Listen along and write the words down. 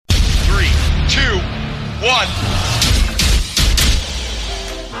one.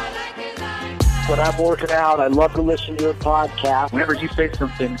 When I'm working out, I love to listen to your podcast. Whenever you say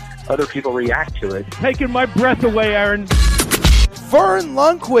something, other people react to it. Taking my breath away, Aaron. Vern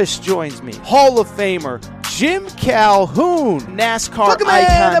Lundquist joins me. Hall of Famer Jim Calhoun, NASCAR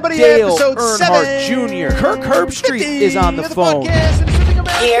icon Dale Earnhardt Jr. Kirk Herbstreit is on the phone.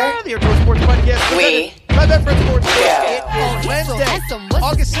 Here the Air Sports Podcast we by Betfred Sports. go. On Wednesday,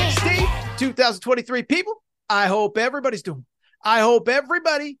 August 16th, 2023. People, I hope everybody's doing. I hope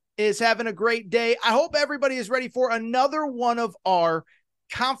everybody is having a great day. I hope everybody is ready for another one of our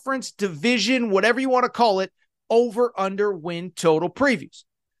conference division, whatever you want to call it, over under win total previews.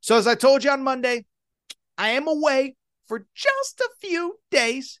 So as I told you on Monday, I am away for just a few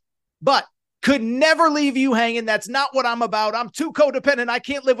days, but could never leave you hanging. That's not what I'm about. I'm too codependent. I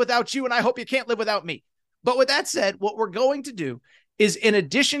can't live without you, and I hope you can't live without me. But with that said, what we're going to do is, in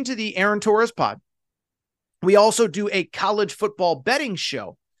addition to the Aaron Torres pod, we also do a college football betting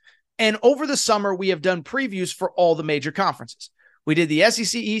show. And over the summer, we have done previews for all the major conferences. We did the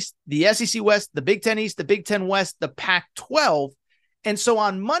SEC East, the SEC West, the Big Ten East, the Big Ten West, the Pac-12. And so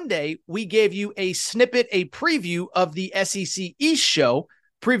on Monday, we gave you a snippet, a preview of the SEC East show,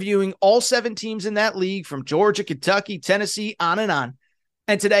 previewing all 7 teams in that league from Georgia, Kentucky, Tennessee, on and on.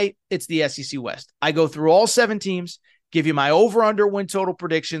 And today, it's the SEC West. I go through all 7 teams, give you my over-under win total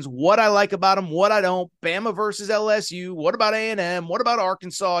predictions, what I like about them, what I don't, Bama versus LSU, what about A&M, what about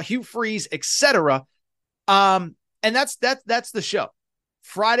Arkansas, Hugh Freeze, etc. And that's the show.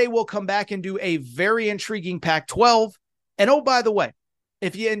 Friday, we'll come back and do a very intriguing Pac-12. And oh, by the way,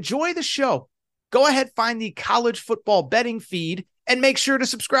 if you enjoy the show, go ahead, find the college football betting feed and make sure to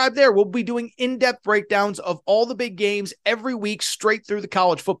subscribe there. We'll be doing in-depth breakdowns of all the big games every week straight through the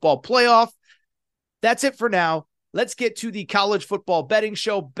college football playoff. That's it for now. Let's get to the college football betting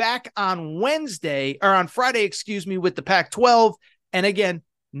show back on Friday, with the Pac-12. And again,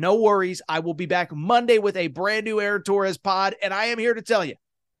 no worries. I will be back Monday with a brand new Aaron Torres pod. And I am here to tell you,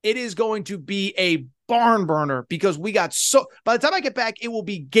 it is going to be a barn burner because by the time I get back, it will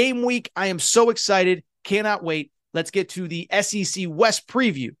be game week. I am so excited. Cannot wait. Let's get to the SEC West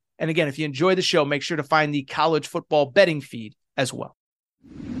preview. And again, if you enjoy the show, make sure to find the college football betting feed as well.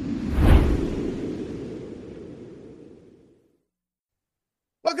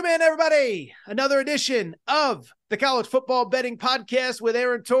 Welcome in, everybody. Another edition of the College Football Betting Podcast with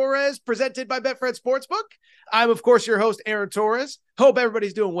Aaron Torres, presented by Betfred Sportsbook. I'm, of course, your host, Aaron Torres. Hope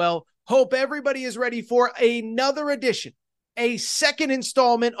everybody's doing well. Hope everybody is ready for another edition, a second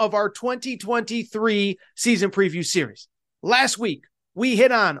installment of our 2023 season preview series. Last week, we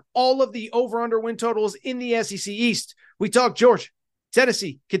hit on all of the over-under win totals in the SEC East. We talked Georgia,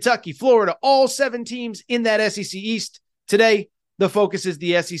 Tennessee, Kentucky, Florida, all 7 teams in that SEC East. Today, the focus is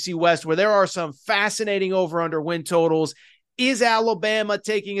the SEC West, where there are some fascinating over-under win totals. Is Alabama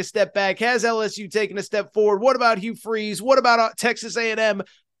taking a step back? Has LSU taken a step forward? What about Hugh Freeze? What about Texas A&M?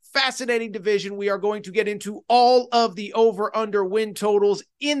 Fascinating division. We are going to get into all of the over-under win totals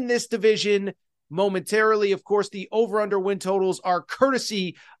in this division momentarily. Of course, the over-under win totals are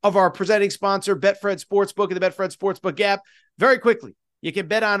courtesy of our presenting sponsor, Betfred Sportsbook and the Betfred Sportsbook app. Very quickly, you can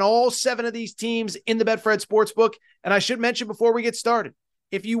bet on all 7 of these teams in the Betfred Sportsbook. And I should mention before we get started,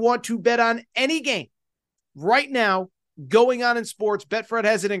 if you want to bet on any game right now going on in sports, Betfred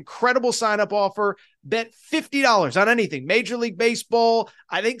has an incredible sign-up offer. Bet $50 on anything. Major League Baseball,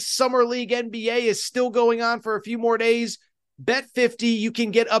 I think Summer League NBA is still going on for a few more days. Bet 50, you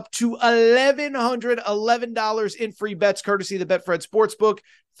can get up to $1,111 in free bets courtesy of the Betfred Sportsbook.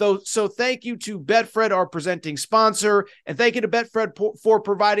 So thank you to Betfred, our presenting sponsor, and thank you to Betfred for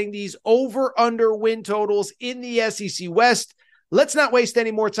providing these over-under win totals in the SEC West. Let's not waste any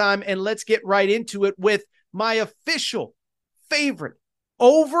more time, and let's get right into it with my official favorite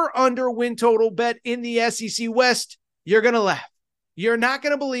over-under win total bet in the SEC West. You're going to laugh. You're not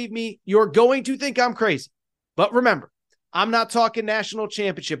going to believe me. You're going to think I'm crazy. But remember, I'm not talking national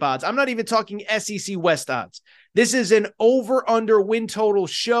championship odds. I'm not even talking SEC West odds. This is an over-under win total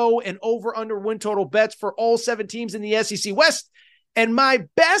show and over-under win total bets for all 7 teams in the SEC West. And my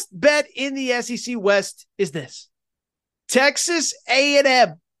best bet in the SEC West is this. Texas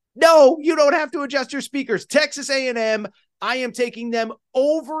A&M. No, you don't have to adjust your speakers. Texas A&M, I am taking them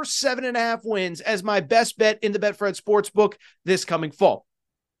over 7.5 wins as my best bet in the Betfred Sportsbook this coming fall.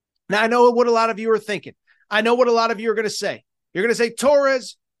 Now, I know what a lot of you are thinking. I know what a lot of you are going to say. You're going to say,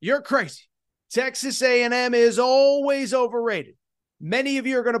 Torres, you're crazy. Texas A&M is always overrated. Many of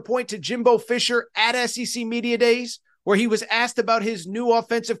you are going to point to Jimbo Fisher at SEC Media Days, where he was asked about his new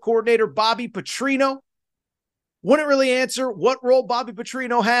offensive coordinator, Bobby Petrino. Wouldn't really answer what role Bobby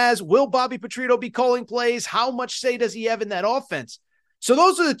Petrino has. Will Bobby Petrino be calling plays? How much say does he have in that offense? So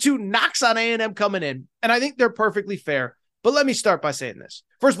those are the two knocks on A&M coming in, and I think they're perfectly fair. But let me start by saying this.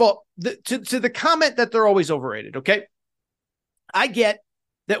 First of all, to the comment that they're always overrated, okay? I get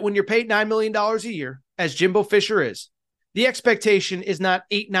that when you're paid $9 million a year, as Jimbo Fisher is, the expectation is not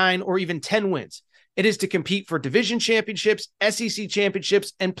 8, 9, or even 10 wins. It is to compete for division championships, SEC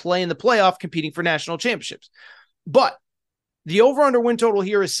championships, and play in the playoff competing for national championships. But the over-under win total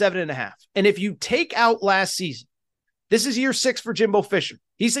here is 7.5. And if you take out last season, this is year 6 for Jimbo Fisher.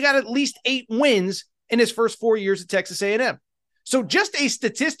 He's got at least 8 wins in his first 4 years at Texas A&M. So just a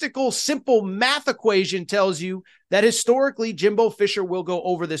statistical, simple math equation tells you that historically Jimbo Fisher will go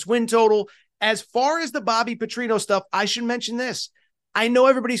over this win total. As far as the Bobby Petrino stuff, I should mention this. I know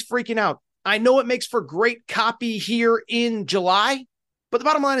everybody's freaking out. I know it makes for great copy here in July, but the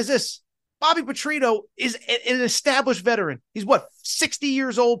bottom line is this. Bobby Petrino is an established veteran. He's 60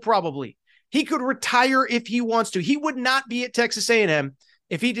 years old probably. He could retire if he wants to. He would not be at Texas A&M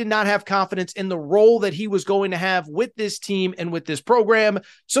if he did not have confidence in the role that he was going to have with this team and with this program.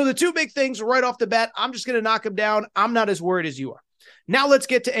 So the two big things right off the bat, I'm just going to knock them down. I'm not as worried as you are. Now let's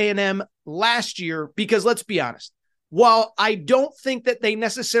get to A&M last year, because let's be honest. While I don't think that they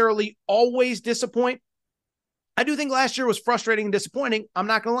necessarily always disappoint, I do think last year was frustrating and disappointing. I'm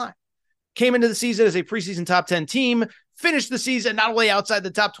not going to lie. Came into the season as a preseason top 10 team, finished the season not only outside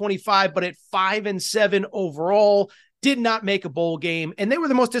the top 25, but at 5-7 overall, did not make a bowl game, and they were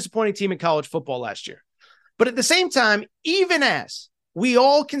the most disappointing team in college football last year. But at the same time, even as we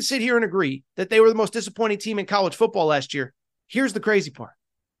all can sit here and agree that they were the most disappointing team in college football last year, here's the crazy part.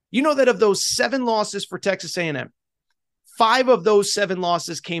 You know that of those 7 losses for Texas A&M, 5 of those 7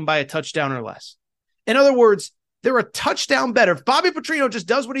 losses came by a touchdown or less. In other words, they're a touchdown better. If Bobby Petrino just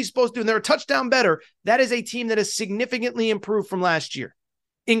does what he's supposed to do and they're a touchdown better, that is a team that has significantly improved from last year.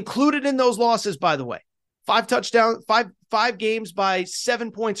 Included in those losses, by the way, 5 games by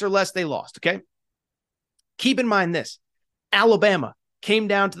 7 points or less they lost, okay? Keep in mind this. Alabama came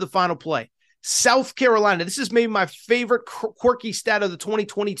down to the final play. South Carolina, this is maybe my favorite quirky stat of the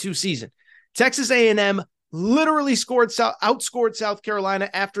 2022 season. Texas A&M literally outscored South Carolina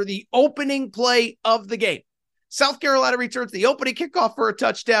after the opening play of the game. South Carolina returns the opening kickoff for a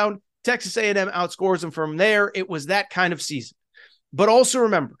touchdown. Texas A&M outscores them from there. It was that kind of season. But also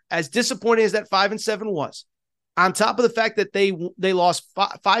remember, as disappointing as that 5-7 was, on top of the fact that they lost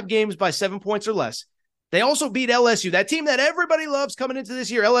 5 games by 7 points or less, they also beat LSU, that team that everybody loves coming into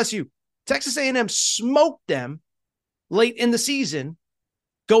this year, LSU. Texas A&M smoked them late in the season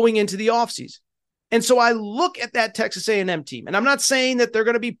going into the offseason. And so I look at that Texas A&M team, and I'm not saying that they're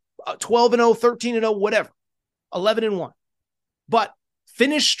going to be 12-0, 13-0, whatever, 11-1, but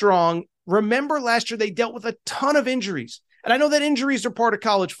finish strong. Remember last year they dealt with a ton of injuries. And I know that injuries are part of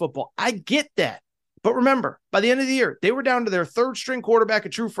college football. I get that. But remember, by the end of the year, they were down to their 3rd-string quarterback, a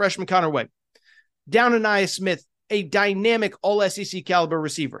true freshman, Connor Wegg. Down to Nia Smith, a dynamic all-SEC caliber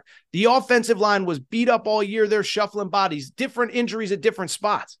receiver. The offensive line was beat up all year. They're shuffling bodies, different injuries at different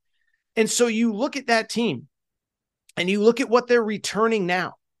spots. And so you look at that team, and you look at what they're returning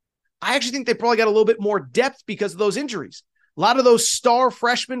now. I actually think they probably got a little bit more depth because of those injuries. A lot of those star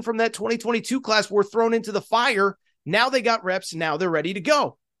freshmen from that 2022 class were thrown into the fire. Now they got reps. Now they're ready to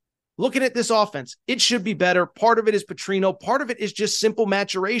go. Looking at this offense, it should be better. Part of it is Petrino. Part of it is just simple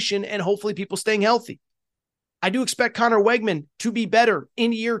maturation and hopefully people staying healthy. I do expect Connor Wegman to be better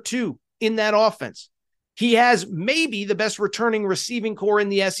in year 2 in that offense. He has maybe the best returning receiving core in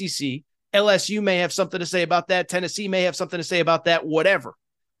the SEC. LSU may have something to say about that. Tennessee may have something to say about that, whatever.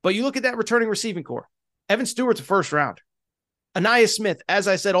 But you look at that returning receiving core. Evan Stewart's a first rounder. Ania Smith, as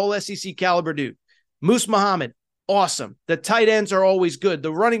I said, all SEC caliber dude. Moose Muhammad, awesome. The tight ends are always good.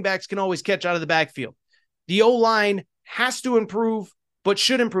 The running backs can always catch out of the backfield. The O-line has to improve, but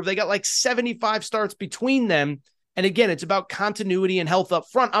should improve. They got like 75 starts between them. And again, it's about continuity and health up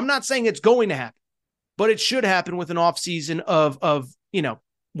front. I'm not saying it's going to happen, but it should happen with an offseason of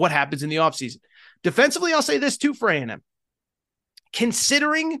what happens in the offseason. Defensively, I'll say this too for A&M.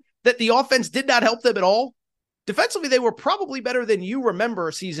 Considering that the offense did not help them at all, defensively, they were probably better than you remember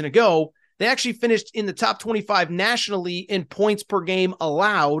a season ago. They actually finished in the top 25 nationally in points per game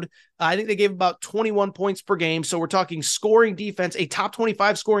allowed. I think they gave about 21 points per game. So we're talking scoring defense, a top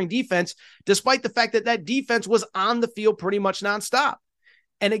 25 scoring defense, despite the fact that that defense was on the field pretty much nonstop.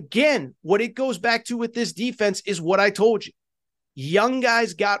 And again, what it goes back to with this defense is what I told you. Young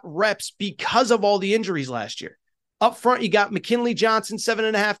guys got reps because of all the injuries last year. Up front, you got McKinley Johnson,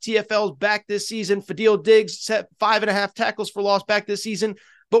 7.5 TFLs back this season. Fadil Diggs set 5.5 tackles for loss back this season.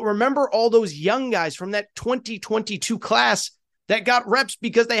 But remember all those young guys from that 2022 class that got reps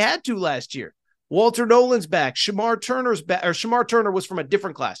because they had to last year. Walter Nolan's back. Shamar Turner's back. Or Shamar Turner was from a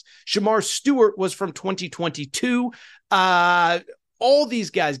different class. Shamar Stewart was from 2022. All these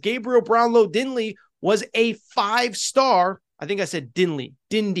guys. Gabriel Brownlow-Dinley was a 5-star. I think I said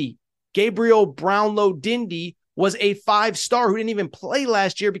Dindy. Gabriel Brownlow-Dindy was a 5-star who didn't even play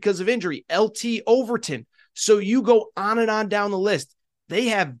last year because of injury. LT Overton. So you go on and on down the list. They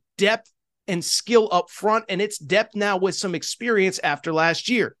have depth and skill up front, and it's depth now with some experience after last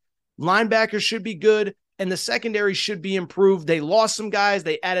year. Linebackers should be good, and the secondary should be improved. They lost some guys.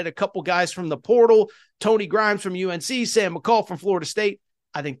 They added a couple guys from the portal. Tony Grimes from UNC, Sam McCall from Florida State.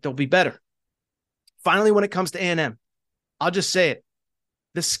 I think they'll be better. Finally, when it comes to A&M, I'll just say it.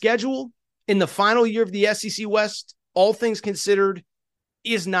 The schedule in the final year of the SEC West, all things considered,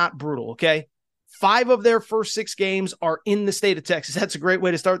 is not brutal, okay? 5 of their first 6 games are in the state of Texas. That's a great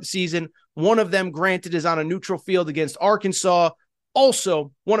way to start the season. One of them, granted, is on a neutral field against Arkansas.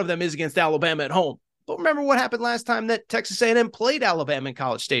 Also, one of them is against Alabama at home. But remember what happened last time that Texas A&M played Alabama in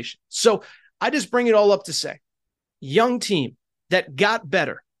College Station. So I just bring it all up to say, young team that got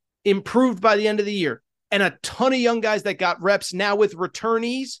better, improved by the end of the year, and a ton of young guys that got reps now with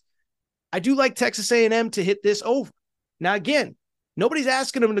returnees. I do like Texas A&M to hit this over. Now, again, nobody's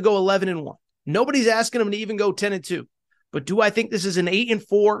asking them to go 11-1. Nobody's asking them to even go 10-2. But do I think this is an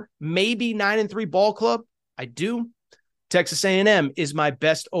 8-4, maybe 9-3 ball club? I do. Texas A&M is my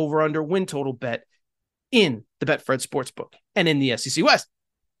best over-under win total bet in the Betfred Sportsbook and in the SEC West.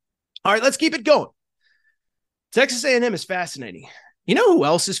 All right, let's keep it going. Texas A&M is fascinating. You know who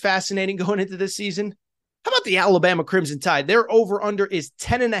else is fascinating going into this season? How about the Alabama Crimson Tide? Their over-under is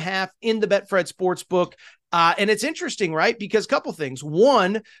 10.5 in the Betfred Sportsbook. And it's interesting, right? Because a couple things.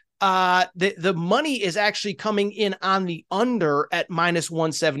 One, the money is actually coming in on the under at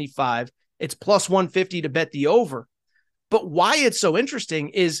 -175. It's +150 to bet the over. But why it's so interesting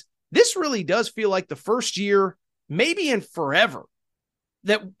is this really does feel like the first year, maybe in forever,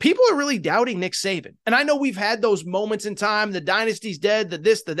 that people are really doubting Nick Saban. And I know we've had those moments in time, the dynasty's dead, the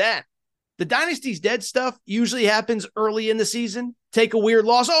this, the that. The dynasty's dead stuff usually happens early in the season. Take a weird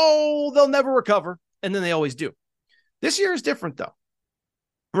loss. Oh, they'll never recover. And then they always do. This year is different, though.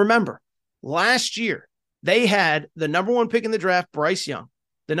 Remember, last year, they had the number 1 pick in the draft, Bryce Young,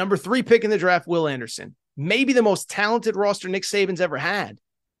 the number 3 pick in the draft, Will Anderson, maybe the most talented roster Nick Saban's ever had.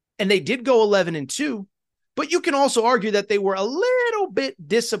 And they did go 11-2, but you can also argue that they were a little bit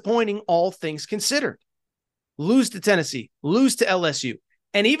disappointing, all things considered. Lose to Tennessee, lose to LSU.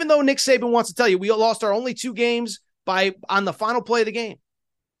 And even though Nick Saban wants to tell you, we lost our only 2 games on the final play of the game.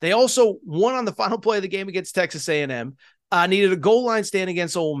 They also won on the final play of the game against Texas A&M, needed a goal line stand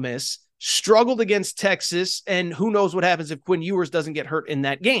against Ole Miss, struggled against Texas, and who knows what happens if Quinn Ewers doesn't get hurt in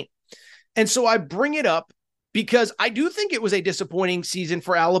that game. And so I bring it up because I do think it was a disappointing season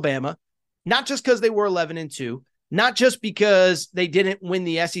for Alabama, not just because they were 11-2, not just because they didn't win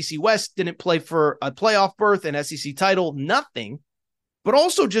the SEC West, didn't play for a playoff berth, an SEC title, nothing, but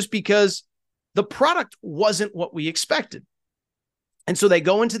also just because the product wasn't what we expected. And so they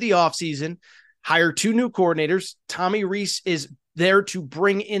go into the offseason, hire 2 new coordinators. Tommy Rees is there to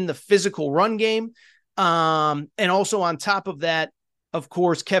bring in the physical run game. And also on top of that, of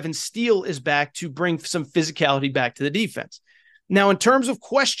course, Kevin Steele is back to bring some physicality back to the defense. Now, in terms of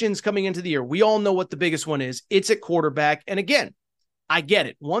questions coming into the year, we all know what the biggest one is. It's at quarterback. And again, I get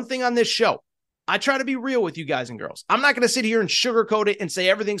it. One thing on this show, I try to be real with you guys and girls. I'm not going to sit here and sugarcoat it and say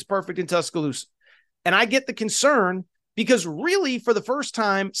everything's perfect in Tuscaloosa. And I get the concern because really, for the first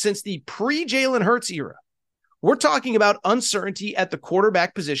time since the pre-Jalen Hurts era, we're talking about uncertainty at the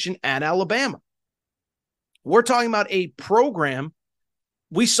quarterback position at Alabama. We're talking about a program.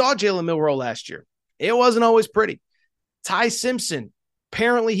 We saw Jalen Milroe last year. It wasn't always pretty. Ty Simpson,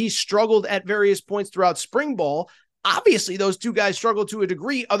 apparently he struggled at various points throughout spring ball. Obviously, those 2 guys struggled to a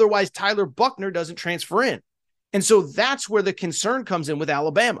degree. Otherwise, Tyler Buckner doesn't transfer in. And so that's where the concern comes in with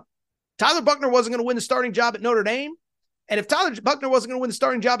Alabama. Tyler Buckner wasn't going to win the starting job at Notre Dame. And if Tyler Buckner wasn't going to win the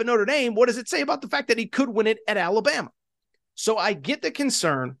starting job at Notre Dame, what does it say about the fact that he could win it at Alabama? So I get the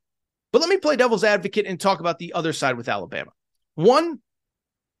concern, but let me play devil's advocate and talk about the other side with Alabama. One,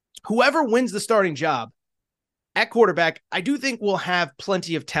 whoever wins the starting job at quarterback, I do think will have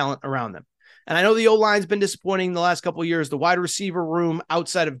plenty of talent around them. And I know the O-line's been disappointing the last couple of years. The wide receiver room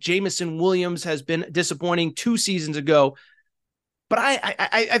outside of Jamison Williams has been disappointing 2 seasons ago. But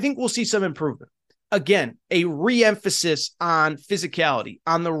I think we'll see some improvement. Again, a re-emphasis on physicality,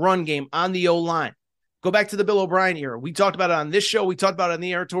 on the run game, on the O-line. Go back to the Bill O'Brien era. We talked about it on this show. We talked about it on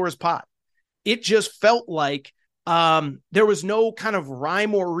the Air Torres pod. It just felt like There was no kind of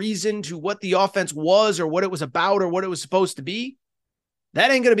rhyme or reason to what the offense was or what it was about or what it was supposed to be. That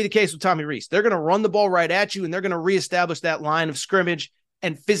ain't going to be the case with Tommy Rees. They're going to run the ball right at you, and they're going to reestablish that line of scrimmage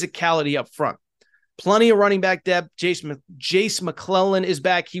and physicality up front. Plenty of running back depth. Jace McClellan is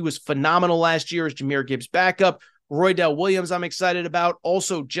back. He was phenomenal last year as Jahmyr Gibbs' backup. Roydell Williams, I'm excited about.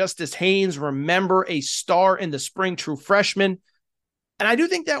 Also, Justice Haynes, remember, a star in the spring, true freshman. And I do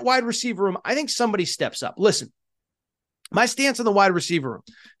think that wide receiver room, I think somebody steps up. Listen, my stance on the wide receiver room,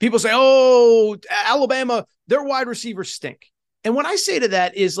 people say, oh, Alabama, their wide receivers stink. And what I say to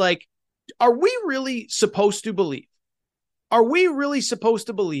that is like, are we really supposed to believe? Are we really supposed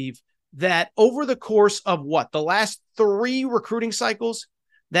to believe that over the course of what, the last 3 recruiting cycles,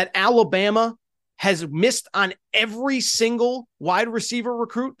 that Alabama has missed on every single wide receiver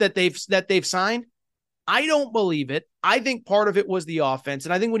recruit that they've signed? I don't believe it. I think part of it was the offense.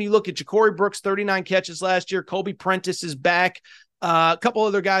 And I think when you look at Ja'Cory Brooks, 39 catches last year, Kobe Prentice is back. A couple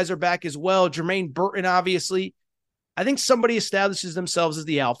other guys are back as well. Jermaine Burton, obviously. I think somebody establishes themselves as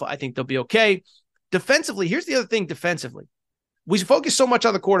the alpha. I think they'll be okay. Defensively, here's the other thing defensively. We focus so much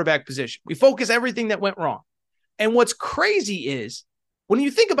on the quarterback position. We focus everything that went wrong. And what's crazy is when you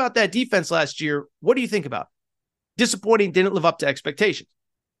think about that defense last year, what do you think about? Disappointing, didn't live up to expectations.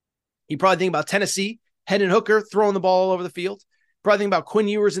 You probably think about Tennessee, Hendon Hooker throwing the ball all over the field. Probably think about Quinn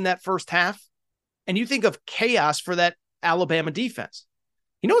Ewers in that first half. And you think of chaos for that Alabama defense.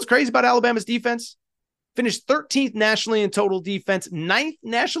 You know what's crazy about Alabama's defense? Finished 13th nationally in total defense, 9th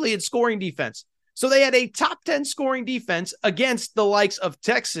nationally in scoring defense. So they had a top 10 scoring defense against the likes of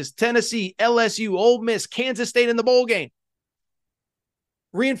Texas, Tennessee, LSU, Ole Miss, Kansas State in the bowl game.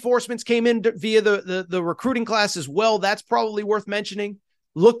 Reinforcements came in via the recruiting class as well. That's probably worth mentioning.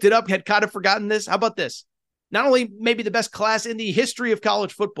 Looked it up, had kind of forgotten this. How about this? Not only maybe the best class in the history of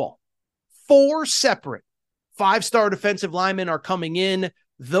college football, 4 separate 5-star defensive linemen are coming in.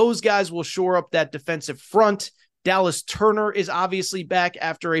 Those guys will shore up that defensive front. Dallas Turner is obviously back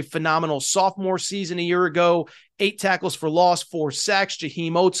after a phenomenal sophomore season a year ago. 8 tackles for loss, 4 sacks.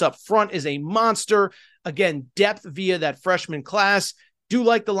 Jaheim Oates up front is a monster. Again, depth via that freshman class. Do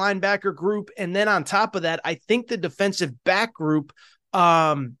like the linebacker group. And then on top of that, I think the defensive back group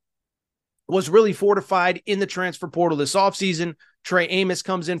was really fortified in the transfer portal this offseason. Trey Amos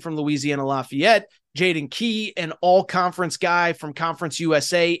comes in from Louisiana Lafayette. Jaden Key, an all-conference guy from Conference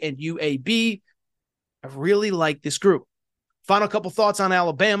USA and UAB. I really like this group. Final couple thoughts on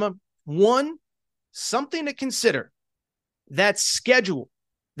Alabama. One, something to consider. That schedule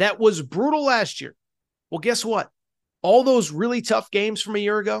that was brutal last year. Well, guess what? All those really tough games from a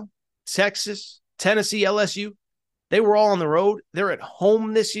year ago, Texas, Tennessee, LSU, they were all on the road. They're at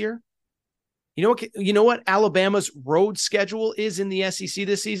home this year. You know what Alabama's road schedule is in the SEC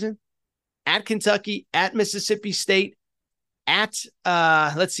this season? At Kentucky, at Mississippi State, at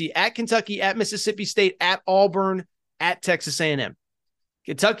Kentucky, at Mississippi State, at Auburn, at Texas A&M.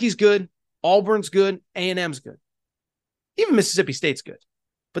 Kentucky's good. Auburn's good. A&M's good. Even Mississippi State's good.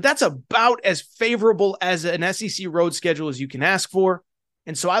 But that's about as favorable as an SEC road schedule as you can ask for.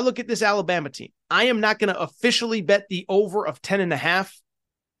 And so I look at this Alabama team. I am not going to officially bet the over of 10.5.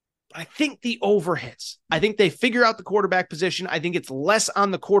 I think the over hits. I think they figure out the quarterback position. I think it's less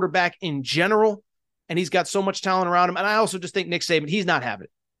on the quarterback in general, and he's got so much talent around him. And I also just think Nick Saban, he's not having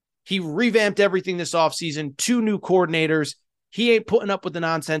it. He revamped everything this offseason, 2 new coordinators. He ain't putting up with the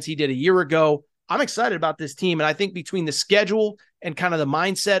nonsense he did a year ago. I'm excited about this team, and I think between the schedule and kind of the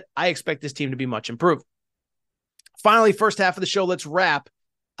mindset, I expect this team to be much improved. Finally, first half of the show, let's wrap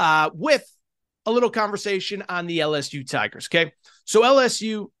with a little conversation on the LSU Tigers, okay? So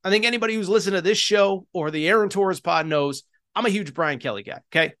LSU, I think anybody who's listened to this show or the Aaron Torres pod knows I'm a huge Brian Kelly guy,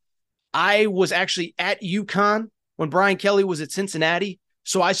 okay? I was actually at UConn when Brian Kelly was at Cincinnati,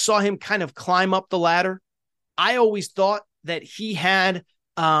 so I saw him kind of climb up the ladder. I always thought that he had,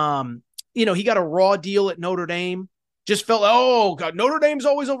 he got a raw deal at Notre Dame. Just felt, oh, God, Notre Dame's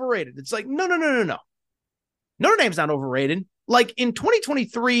always overrated. It's like, no. Notre Dame's not overrated. Like in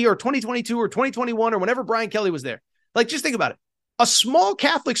 2023 or 2022 or 2021 or whenever Brian Kelly was there, like just think about it. A small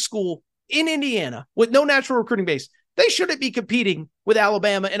Catholic school in Indiana with no natural recruiting base, they shouldn't be competing with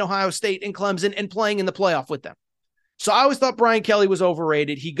Alabama and Ohio State and Clemson and playing in the playoff with them. So I always thought Brian Kelly was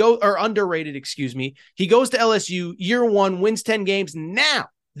underrated. He goes to LSU, year 1, wins 10 games. Now,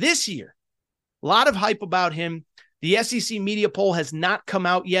 this year, a lot of hype about him. The SEC media poll has not come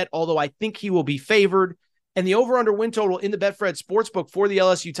out yet, although I think he will be favored. And the over-under win total in the Betfred Sportsbook for the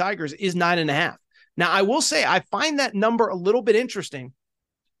LSU Tigers is 9.5. Now, I will say I find that number a little bit interesting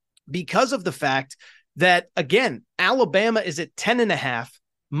because of the fact that, again, Alabama is at 10.5.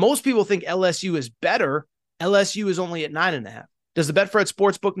 Most people think LSU is better, LSU is only at 9.5. Does the Betfred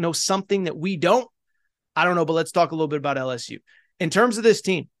Sportsbook know something that we don't? I don't know, but let's talk a little bit about LSU. In terms of this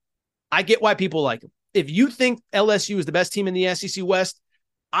team, I get why people like them. If you think LSU is the best team in the SEC West,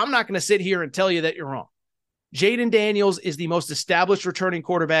 I'm not going to sit here and tell you that you're wrong. Jaden Daniels is the most established returning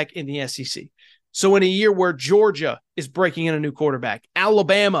quarterback in the SEC. So in a year where Georgia is breaking in a new quarterback,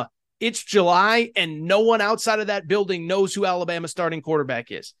 Alabama, it's July and no one outside of that building knows who Alabama's starting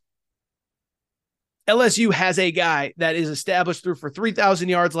quarterback is. LSU has a guy that is established through for 3,000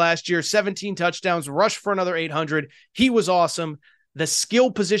 yards last year, 17 touchdowns, rushed for another 800. He was awesome. The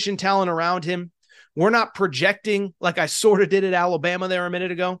skill position talent around him, we're not projecting like I sort of did at Alabama there a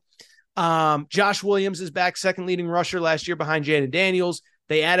minute ago. Josh Williams is back, second leading rusher last year behind Jaden Daniels.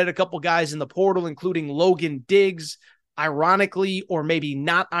 They added a couple guys in the portal, including Logan Diggs, ironically, or maybe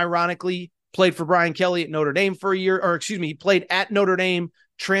not ironically, played for Brian Kelly at Notre Dame for a year, he played at Notre Dame,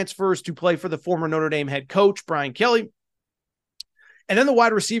 transfers to play for the former Notre Dame head coach, Brian Kelly. And then the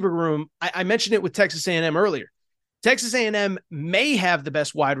wide receiver room, I mentioned it with Texas A&M earlier. Texas A&M may have the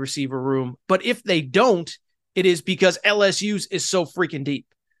best wide receiver room, but if they don't, it is because LSU's is so freaking deep.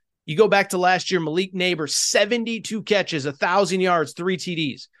 You go back to last year, Malik Neighbors, 72 catches, 1,000 yards, 3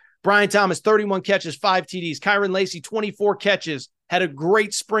 TDs. Brian Thomas, 31 catches, 5 TDs. Kyron Lacey, 24 catches, had a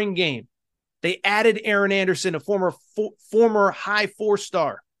great spring game. They added Aaron Anderson, a former high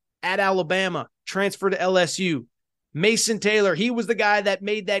 4-star at Alabama, transferred to LSU. Mason Taylor, he was the guy that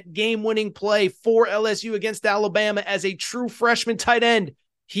made that game-winning play for LSU against Alabama as a true freshman tight end.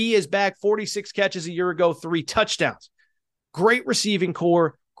 He is back, 46 catches a year ago, 3 touchdowns. Great receiving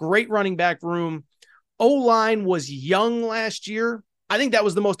core, great running back room. O-line was young last year. I think that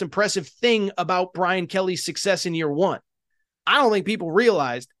was the most impressive thing about Brian Kelly's success in year one. I don't think people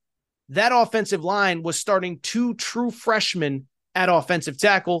realized that offensive line was starting 2 true freshmen at offensive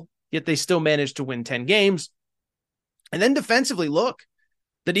tackle, yet they still managed to win 10 games. And then defensively, look,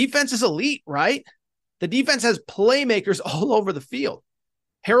 the defense is elite, right? The defense has playmakers all over the field.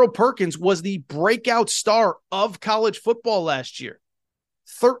 Harold Perkins was the breakout star of college football last year.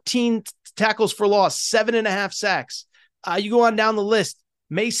 13 tackles for loss, 7.5 sacks. You go on down the list.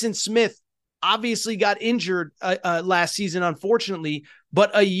 Mason Smith obviously got injured last season, unfortunately, but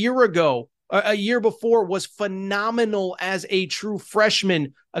a year before was phenomenal as a true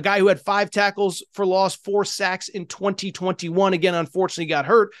freshman, a guy who had 5 tackles for loss, 4 sacks in 2021. Again, unfortunately got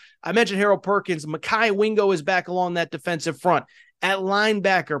hurt. I mentioned Harold Perkins. Mekhi Wingo is back along that defensive front. At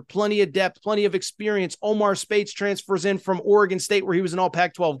linebacker, plenty of depth, plenty of experience. Omar Speights transfers in from Oregon State, where he was an all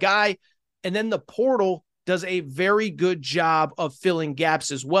Pac-12 guy. And then the portal does a very good job of filling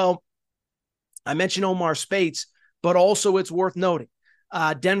gaps as well. I mentioned Omar Speights, but also it's worth noting.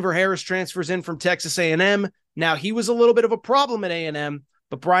 Denver Harris transfers in from Texas A&M. Now, he was a little bit of a problem at A&M,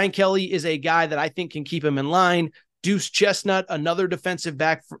 but Brian Kelly is a guy that I think can keep him in line. Deuce Chestnut, another defensive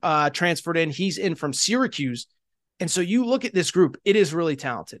back, transferred in. He's in from Syracuse. And so you look at this group, it is really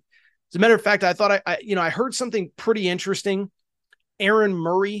talented. As a matter of fact, I thought I heard something pretty interesting. Aaron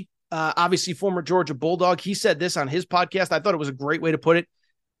Murray, obviously former Georgia Bulldog, he said this on his podcast. I thought it was a great way to put it.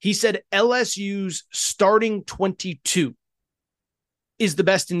 He said LSU's starting 22 is the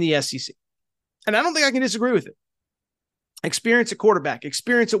best in the SEC. And I don't think I can disagree with it. Experience at quarterback,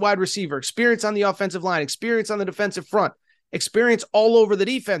 experience at wide receiver, experience on the offensive line, experience on the defensive front, experience all over the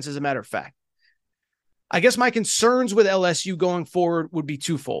defense, as a matter of fact. I guess my concerns with LSU going forward would be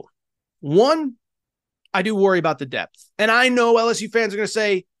twofold. One, I do worry about the depth. And I know LSU fans are going to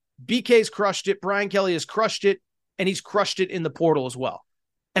say, BK's crushed it, Brian Kelly has crushed it, and he's crushed it in the portal as well.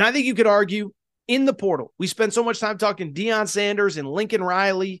 And I think you could argue in the portal, we spent so much time talking Deion Sanders and Lincoln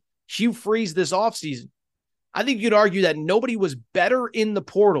Riley, Hugh Freeze this offseason. I think you could argue that nobody was better in the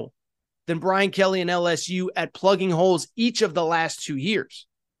portal than Brian Kelly and LSU at plugging holes each of the last 2 years.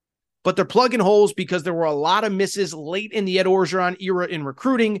 But they're plugging holes because there were a lot of misses late in the Ed Orgeron era in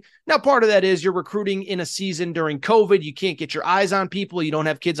recruiting. Now, part of that is you're recruiting in a season during COVID. You can't get your eyes on people. You don't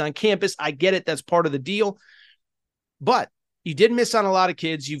have kids on campus. I get it. That's part of the deal. But you did miss on a lot of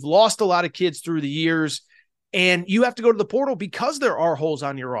kids. You've lost a lot of kids through the years, and you have to go to the portal because there are holes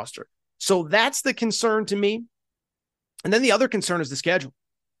on your roster. So that's the concern to me. And then the other concern is the schedule.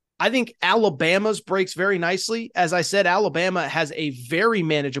 I think Alabama's breaks very nicely. As I said, Alabama has a very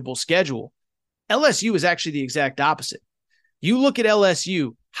manageable schedule. LSU is actually the exact opposite. You look at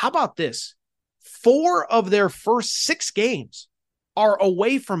LSU, how about this? 4 of their first 6 games are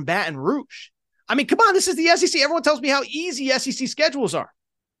away from Baton Rouge. I mean, come on, this is the SEC. Everyone tells me how easy SEC schedules are.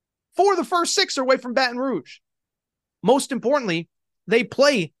 4 of the first 6 are away from Baton Rouge. Most importantly, they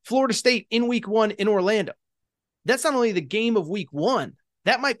play Florida State in week 1 in Orlando. That's not only the game of week 1,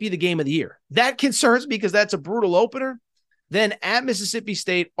 that might be the game of the year. That concerns me because that's a brutal opener. Then at Mississippi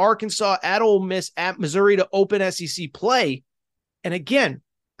State, Arkansas, at Ole Miss, at Missouri to open SEC play. And again,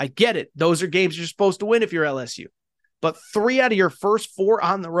 I get it. Those are games you're supposed to win if you're LSU. But 3 out of your first 4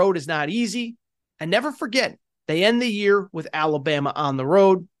 on the road is not easy. And never forget, they end the year with Alabama on the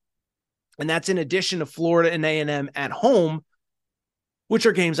road. And that's in addition to Florida and A&M at home, which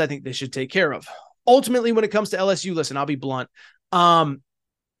are games I think they should take care of. Ultimately, when it comes to LSU, listen, I'll be blunt.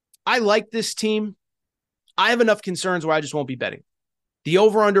 I like this team. I have enough concerns where I just won't be betting. The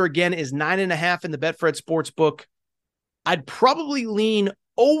over-under, again, is 9.5 in the Betfred Sportsbook. I'd probably lean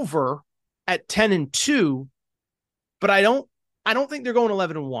over at 10-2, but I don't think they're going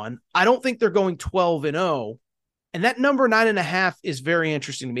 11-1. I don't think they're going 12-0. And that number 9.5 is very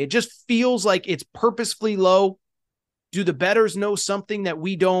interesting to me. It just feels like it's purposefully low. Do the bettors know something that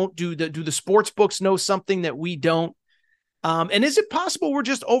we don't? Do the sports books know something that we don't? And is it possible we're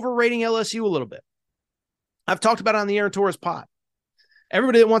just overrating LSU a little bit? I've talked about it on the Aaron Torres pod.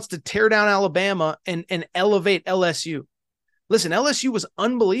 Everybody that wants to tear down Alabama and elevate LSU. Listen, LSU was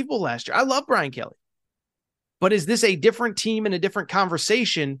unbelievable last year. I love Brian Kelly. But is this a different team and a different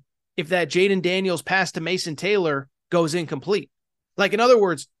conversation if that Jaden Daniels pass to Mason Taylor goes incomplete? Like, in other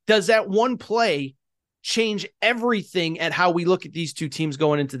words, does that one play change everything at how we look at these two teams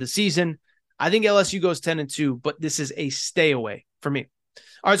going into the season? I think LSU goes 10-2, but this is a stay away for me.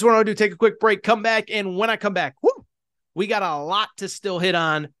 All right, so what I want to do, take a quick break, come back, and when I come back, we got a lot to still hit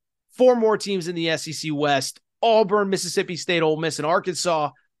on. 4 more teams in the SEC West: Auburn, Mississippi State, Ole Miss, and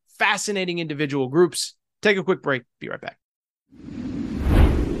Arkansas. Fascinating individual groups. Take a quick break. Be right back.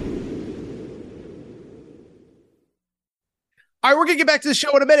 All right, we're going to get back to the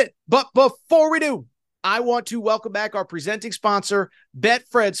show in a minute. But before we do, I want to welcome back our presenting sponsor,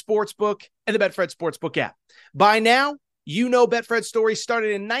 Betfred Sportsbook and the Betfred Sportsbook app. By now, you know Betfred's story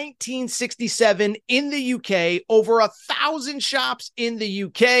started in 1967 in the UK, over 1,000 shops in the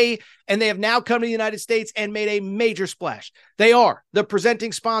UK, and they have now come to the United States and made a major splash. They are the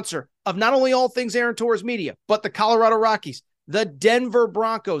presenting sponsor of not only all things Aaron Torres Media, but the Colorado Rockies, the Denver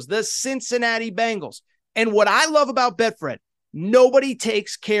Broncos, the Cincinnati Bengals. And what I love about Betfred, nobody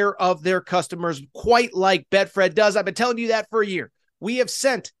takes care of their customers quite like Betfred does. I've been telling you that for a year. We have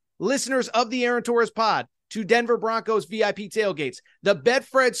sent listeners of the Aaron Torres pod to Denver Broncos VIP tailgates. The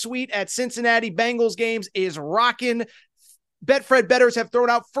Betfred suite at Cincinnati Bengals games is rocking. Betfred bettors have thrown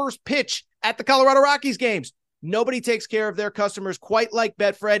out first pitch at the Colorado Rockies games. Nobody takes care of their customers quite like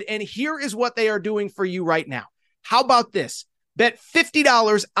Betfred, and here is what they are doing for you right now. How about this? Bet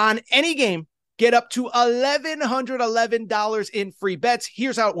 $50 on any game, get up to $1,111 in free bets.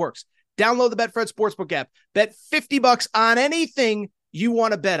 Here's how it works. Download the Betfred Sportsbook app. Bet $50 on anything you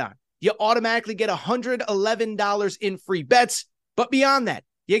want to bet on. You automatically get $111 in free bets. But beyond that,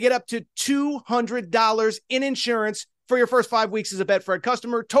 you get up to $200 in insurance for your first 5 weeks as a Betfred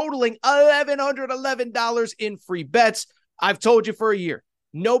customer, totaling $1,111 in free bets. I've told you for a year,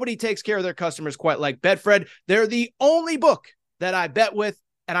 nobody takes care of their customers quite like Betfred. They're the only book that I bet with,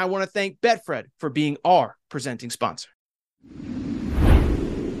 and I want to thank Betfred for being our presenting sponsor.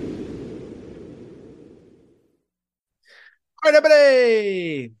 All right,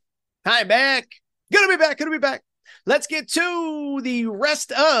 everybody. Hi, back. Gonna be back. Let's get to the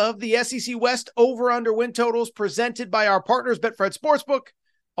rest of the SEC West over-under win totals presented by our partners, Betfred Sportsbook.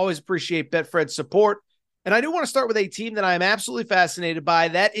 Always appreciate Betfred's support. And I do want to start with a team that I am absolutely fascinated by.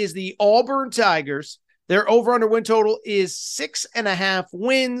 That is the Auburn Tigers. Their over-under win total is 6.5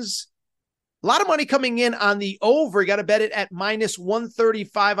 wins. A lot of money coming in on the over. You got to bet it at minus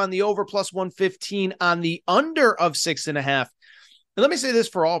 135 on the over, plus 115 on the under of 6.5. And let me say this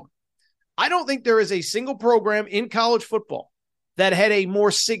for Auburn. I don't think there is a single program in college football that had a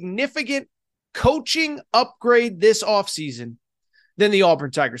more significant coaching upgrade this offseason than the Auburn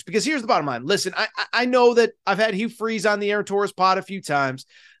Tigers. Because here's the bottom line. Listen, I know that I've had Hugh Freeze on the Aaron Torres pod a few times.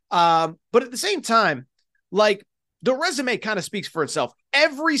 But at the same time, like, the resume kind of speaks for itself.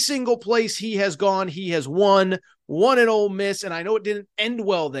 Every single place he has gone, he has won at Ole Miss. And I know it didn't end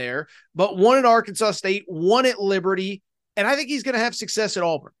well there, but won at Arkansas State, won at Liberty. And I think he's going to have success at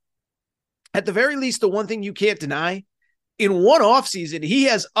Auburn. At the very least, the one thing you can't deny, in one offseason, he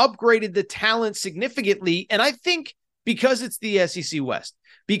has upgraded the talent significantly. And I think because it's the SEC West,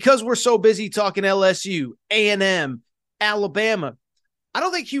 because we're so busy talking LSU, A&M, Alabama, I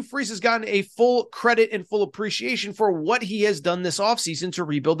don't think Hugh Freeze has gotten a full credit and full appreciation for what he has done this offseason to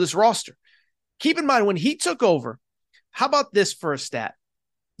rebuild this roster. Keep in mind, when he took over, how about this for a stat?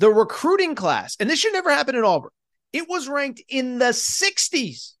 The recruiting class, and this should never happen in Auburn, it was ranked in the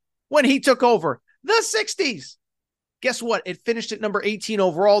 60s when he took over. The 60s. Guess what? It finished at number 18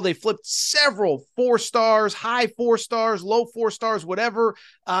 overall. They flipped several 4 stars, high 4 stars, low 4 stars, whatever.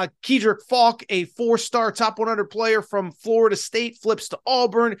 Kedrick Falk, a 4-star top 100 player from Florida State, flips to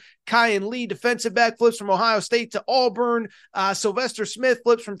Auburn. Kyan Lee, defensive back, flips from Ohio State to Auburn. Sylvester Smith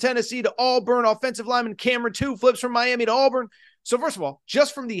flips from Tennessee to Auburn. Offensive lineman Cameron Two flips from Miami to Auburn. So first of all,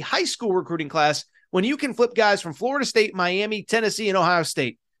 just from the high school recruiting class, when you can flip guys from Florida State, Miami, Tennessee, and Ohio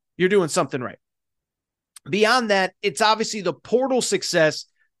State, you're doing something right. Beyond that, it's obviously the portal success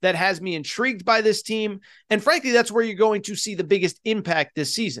that has me intrigued by this team. And frankly, that's where you're going to see the biggest impact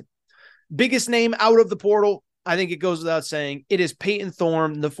this season. Biggest name out of the portal, I think it goes without saying, it is Peyton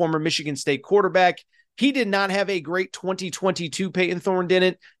Thorne, the former Michigan State quarterback. He did not have a great 2022, Peyton Thorne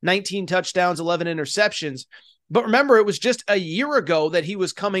didn't. 19 touchdowns, 11 interceptions. But remember, it was just a year ago that he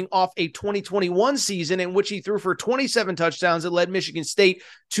was coming off a 2021 season in which he threw for 27 touchdowns that led Michigan State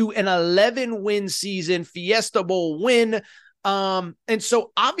to an 11-win season, Fiesta Bowl win. And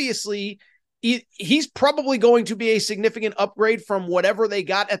so obviously he's probably going to be a significant upgrade from whatever they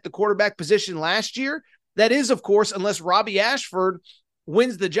got at the quarterback position last year. That is, of course, unless Robbie Ashford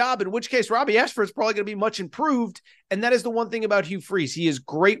wins the job, in which case Robbie Ashford is probably going to be much improved. And that is the one thing about Hugh Freeze. He is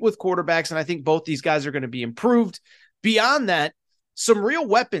great with quarterbacks, and I think both these guys are going to be improved. Beyond that, some real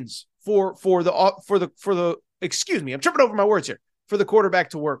weapons for the excuse me, I'm tripping over my words here, for the quarterback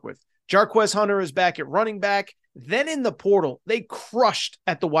to work with. Jarquez Hunter is back at running back. Then in the portal, they crushed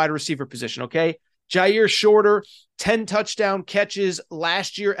at the wide receiver position, okay? Jair Shorter, 10 touchdown catches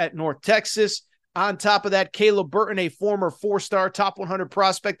last year at North Texas. On top of that, Caleb Burton, a former 4-star top 100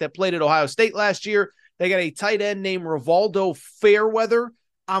 prospect that played at Ohio State last year. They got a tight end named Rivaldo Fairweather.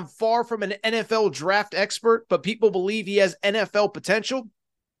 I'm far from an NFL draft expert, but people believe he has NFL potential.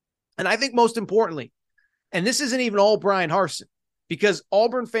 And I think most importantly, and this isn't even all Brian Harsin, because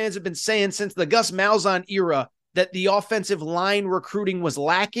Auburn fans have been saying since the Gus Malzahn era that the offensive line recruiting was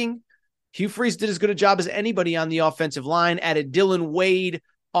lacking. Hugh Freeze did as good a job as anybody on the offensive line, added Dylan Wade,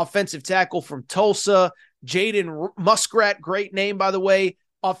 offensive tackle from Tulsa, Jaden Muskrat, great name, by the way,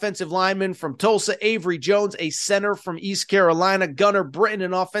 offensive lineman from Tulsa, Avery Jones, a center from East Carolina, Gunnar Britton,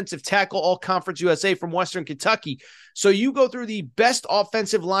 an offensive tackle, all Conference USA from Western Kentucky. So you go through the best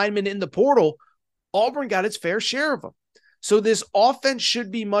offensive linemen in the portal, Auburn got its fair share of them. So this offense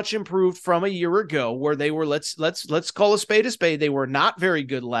should be much improved from a year ago where they were, let's call a spade a spade. They were not very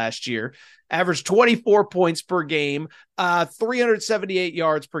good last year, averaged 24 points per game, 378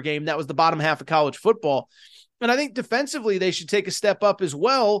 yards per game. That was the bottom half of college football. And I think defensively, they should take a step up as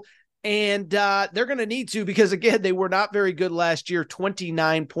well. And they're going to need to, because again, they were not very good last year,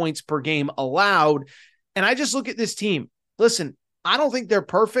 29 points per game allowed. And I just look at this team. Listen, I don't think they're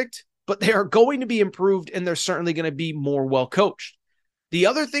perfect, but they are going to be improved, and they're certainly going to be more well-coached. The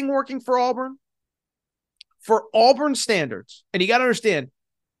other thing working for Auburn standards, and you got to understand,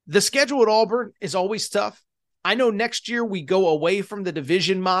 the schedule at Auburn is always tough. I know next year we go away from the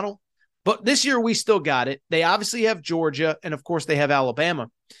division model, but this year we still got it. They obviously have Georgia, and of course they have Alabama.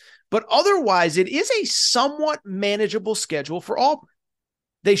 But otherwise, it is a somewhat manageable schedule for Auburn.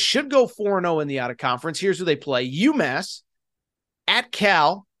 They should go 4-0 in the out-of-conference. Here's who they play. UMass, at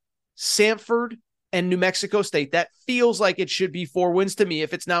Cal, Samford, and New Mexico State. That feels like it should be 4 wins to me.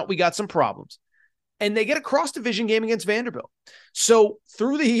 If it's not, we got some problems. And they get a cross-division game against Vanderbilt. So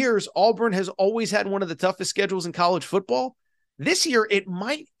through the years, Auburn has always had one of the toughest schedules in college football. This year, it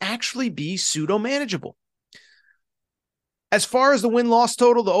might actually be pseudo-manageable. As far as the win-loss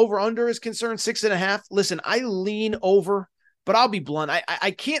total, the over-under is concerned, 6.5. Listen, I lean over, but I'll be blunt.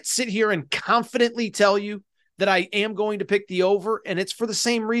 I can't sit here and confidently tell you that I am going to pick the over, and it's for the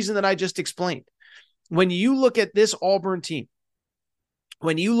same reason that I just explained. When you look at this Auburn team,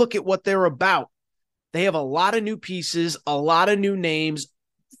 when you look at what they're about, they have a lot of new pieces, a lot of new names,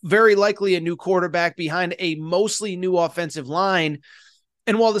 very likely a new quarterback behind a mostly new offensive line.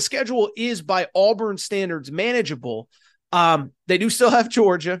 And while the schedule is by Auburn standards manageable, they do still have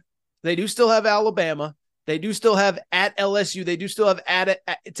Georgia. They do still have Alabama. They do still have at LSU. They do still have at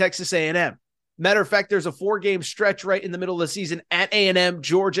Texas A&M. Matter of fact, there's a 4-game stretch right in the middle of the season at A&M,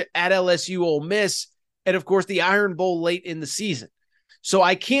 Georgia, at LSU, Ole Miss, and of course the Iron Bowl late in the season. So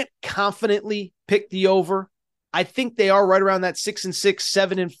I can't confidently pick the over. I think they are right around that 6-6,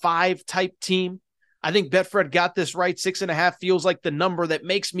 7-5 type team. I think Betfred got this right. 6.5 feels like the number that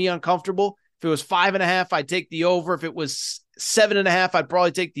makes me uncomfortable. If it was 5.5, I'd take the over. If it was 7.5, I'd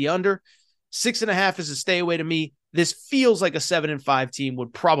probably take the under. 6.5 is a stay away to me. This feels like a 7-5 team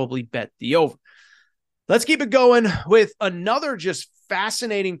would probably bet the over. Let's keep it going with another just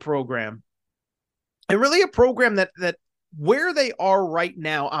fascinating program, and really a program that where they are right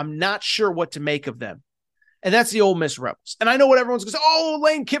now, I'm not sure what to make of them. and that's the Ole Miss Rebels. And I know what everyone's going to say, oh,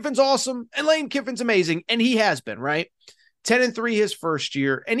 Lane Kiffin's awesome, and Lane Kiffin's amazing, and he has been, right? 10-3 his first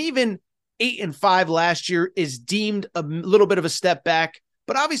year, and even 8-5 last year is deemed a little bit of a step back.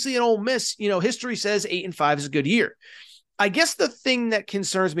 But obviously in Ole Miss, history says 8-5 is a good year. I guess the thing that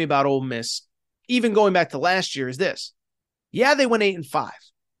concerns me about Ole Miss, even going back to last year, is this. Yeah, they went 8-5.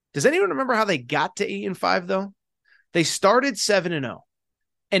 Does anyone remember how they got to 8-5 though? They started 7-0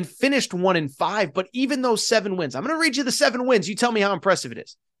 and finished 1-5. But even those 7 wins, I'm going to read you the 7 wins. You tell me how impressive it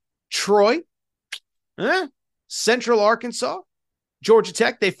is. Troy, Central Arkansas, Georgia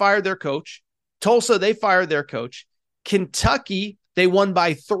Tech, they fired their coach. Tulsa, they fired their coach. Kentucky, they won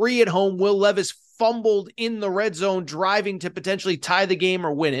by 3 at home. Will Levis fumbled in the red zone, driving to potentially tie the game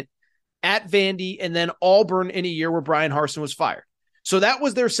or win it. At Vandy, and then Auburn in a year where Brian Harsin was fired. So that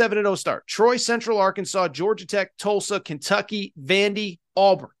was their 7-0 start. Troy, Central Arkansas, Georgia Tech, Tulsa, Kentucky, Vandy,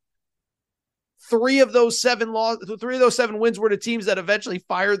 Auburn. 3 of those 7 wins were to teams that eventually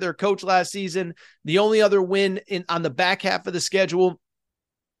fired their coach last season. The only other win on the back half of the schedule,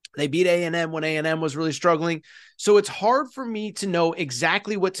 they beat A&M when A&M was really struggling. So it's hard for me to know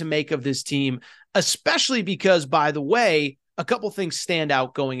exactly what to make of this team, especially because, by the way, a couple things stand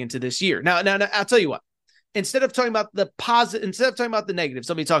out going into this year. Now, I'll tell you what. Instead of talking about the negatives,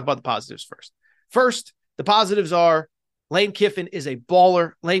 let me talk about the positives first. First, the positives are Lane Kiffin is a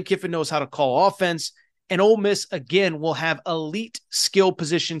baller. Lane Kiffin knows how to call offense. And Ole Miss, again, will have elite skill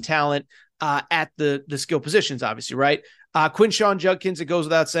position talent at the skill positions, obviously, right? Quinshon Judkins, it goes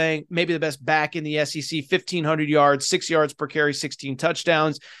without saying, maybe the best back in the SEC, 1,500 yards, 6 yards per carry, 16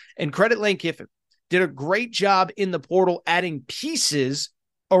 touchdowns. And credit Lane Kiffin. Did a great job in the portal adding pieces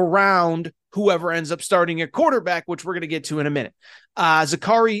around whoever ends up starting at quarterback, which we're going to get to in a minute.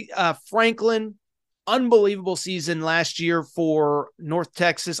 Zachary Franklin, unbelievable season last year for North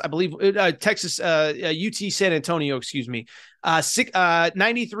Texas, I believe, UT San Antonio,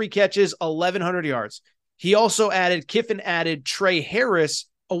 93 catches, 1,100 yards. Kiffin added Trey Harris,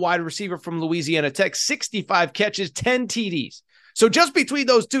 a wide receiver from Louisiana Tech, 65 catches, 10 TDs. So just between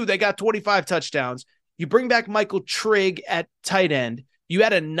those two, they got 25 touchdowns. You bring back Michael Trigg at tight end. You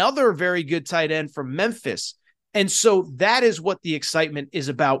had another very good tight end from Memphis. And so that is what the excitement is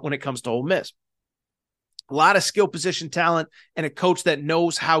about when it comes to Ole Miss. A lot of skill position talent and a coach that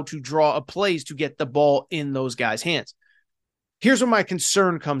knows how to draw up plays to get the ball in those guys' hands. Here's where my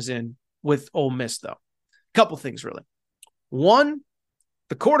concern comes in with Ole Miss, though. A couple things, really. One,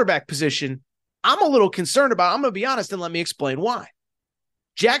 the quarterback position, I'm a little concerned about. I'm going to be honest and let me explain why.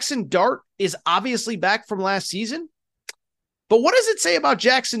 Jackson Dart is obviously back from last season, but what does it say about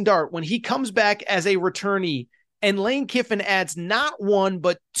Jackson Dart when he comes back as a returnee and Lane Kiffin adds not 1,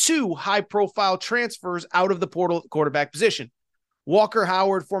 but 2 high-profile transfers out of the portal at the quarterback position? Walker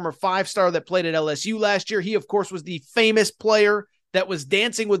Howard, former 5-star that played at LSU last year. He, of course, was the famous player that was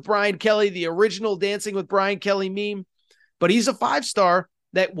dancing with Brian Kelly, the original Dancing with Brian Kelly meme, but he's a 5-star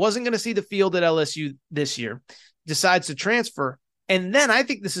that wasn't going to see the field at LSU this year, decides to transfer. And then I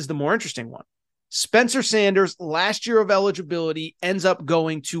think this is the more interesting one. Spencer Sanders, last year of eligibility, ends up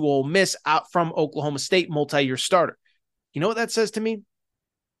going to Ole Miss out from Oklahoma State, multi-year starter. You know what that says to me?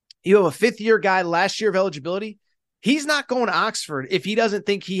 You have a 5th-year guy last year of eligibility. He's not going to Oxford if he doesn't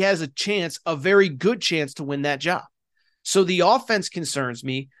think he has a chance, a very good chance to win that job. So the offense concerns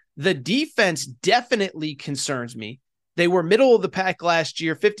me. The defense definitely concerns me. They were middle of the pack last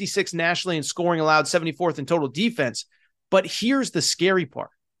year, 56 nationally in scoring allowed, 74th in total defense. But here's the scary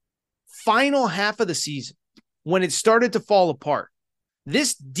part. Final half of the season, when it started to fall apart,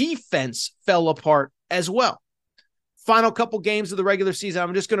 this defense fell apart as well. Final couple games of the regular season,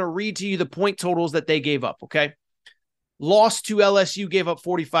 I'm just going to read to you the point totals that they gave up, okay? Lost to LSU, gave up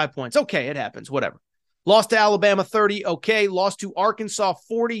 45 points. Okay, it happens, whatever. Lost to Alabama 30, okay. Lost to Arkansas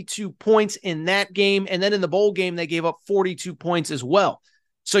 42 points in that game. And then in the bowl game, they gave up 42 points as well.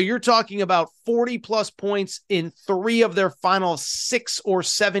 So you're talking about 40-plus points in 3 of their final 6 or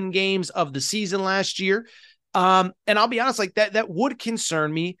 7 games of the season last year. And I'll be honest, like that would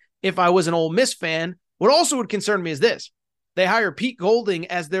concern me if I was an Ole Miss fan. What also would concern me is this. They hire Pete Golding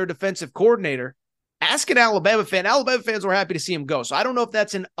as their defensive coordinator. Ask an Alabama fan. Alabama fans were happy to see him go. So I don't know if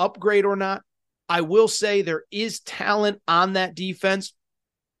that's an upgrade or not. I will say there is talent on that defense.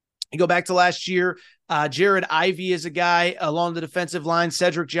 You go back to last year, Jared Ivey is a guy along the defensive line,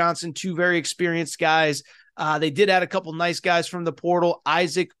 Cedric Johnson, 2 very experienced guys. They did add a couple nice guys from the portal,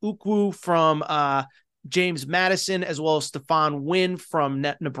 Isaac Ukwu from James Madison, as well as Stephon Wynn from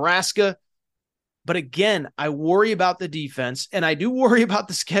Nebraska. But again, I worry about the defense, and I do worry about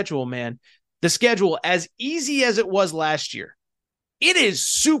the schedule, man. The schedule, as easy as it was last year, it is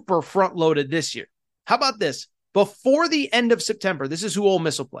super front-loaded this year. How about this? Before the end of September, this is who Ole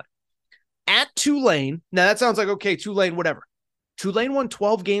Miss will play. At Tulane, now that sounds like, okay, Tulane, whatever. Tulane won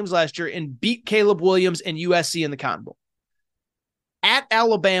 12 games last year and beat Caleb Williams and USC in the Cotton Bowl. At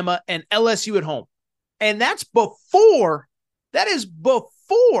Alabama and LSU at home. And that is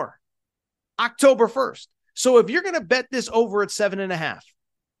before October 1st. So if you're going to bet this over at 7.5,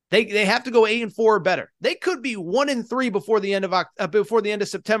 they have to go 8-4 or better. They could be 1-3 before the end of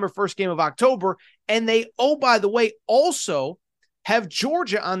September, first game of October. And they, oh, by the way, also have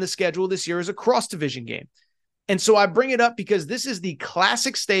Georgia on the schedule this year as a cross-division game. And so I bring it up because this is the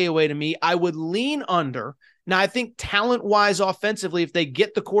classic stay away to me. I would lean under. Now, I think talent-wise offensively, if they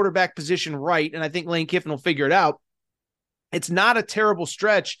get the quarterback position right, and I think Lane Kiffin will figure it out, it's not a terrible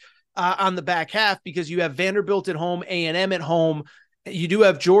stretch on the back half because you have Vanderbilt at home, A&M at home. You do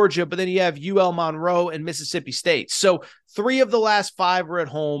have Georgia, but then you have UL Monroe and Mississippi State. So 3 of the last 5 are at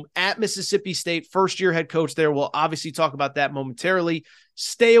home. At Mississippi State, first-year head coach there. We'll obviously talk about that momentarily.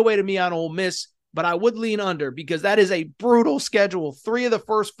 Stay away to me on Ole Miss, but I would lean under because that is a brutal schedule. 3 of the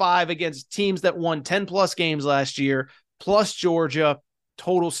first 5 against teams that won 10-plus games last year, plus Georgia.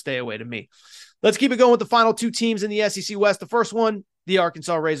 Total stay away to me. Let's keep it going with the final 2 teams in the SEC West. The first one, the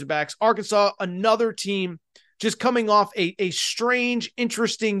Arkansas Razorbacks. Arkansas, another team just coming off a strange,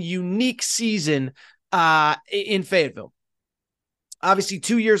 interesting, unique season in Fayetteville. Obviously,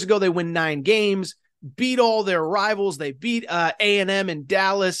 2 years ago, they win 9 games, beat all their rivals. They beat A&M in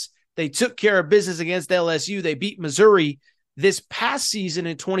Dallas. They took care of business against LSU. They beat Missouri. This past season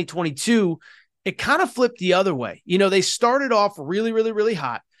in 2022, it kind of flipped the other way. You know, they started off really, really, really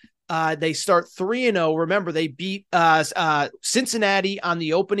hot. They start 3-0. Remember, they beat Cincinnati on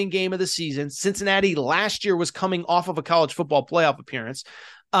the opening game of the season. Cincinnati last year was coming off of a college football playoff appearance.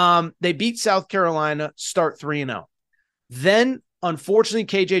 They beat South Carolina, start 3-0. Then, unfortunately,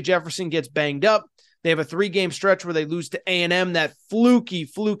 KJ Jefferson gets banged up. They have a 3-game stretch where they lose to A&M, that fluky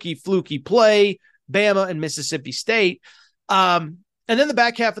play, Bama and Mississippi State. And then the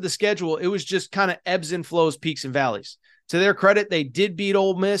back half of the schedule, it was just kind of ebbs and flows, peaks and valleys. To their credit, they did beat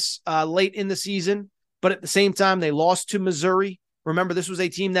Ole Miss late in the season, but at the same time, they lost to Missouri. Remember, this was a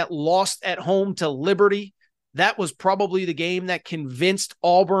team that lost at home to Liberty. That was probably the game that convinced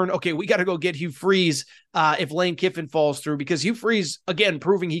Auburn, okay, we got to go get Hugh Freeze if Lane Kiffin falls through, because Hugh Freeze, again,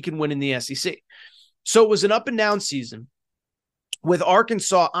 proving he can win in the SEC. So it was an up and down season with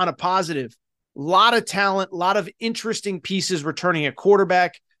Arkansas on a positive. A lot of talent, a lot of interesting pieces returning at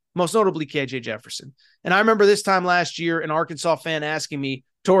quarterback, most notably KJ Jefferson. And I remember this time last year, an Arkansas fan asking me,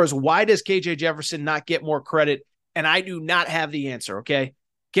 Torres, why does KJ Jefferson not get more credit? And I do not have the answer, okay?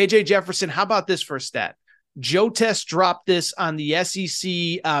 KJ Jefferson, how about this for a stat? Joe Test dropped this on the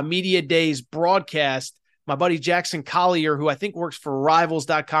SEC Media Days broadcast. My buddy Jackson Collier, who I think works for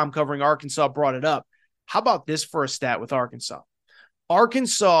Rivals.com covering Arkansas, brought it up. How about this for a stat with Arkansas?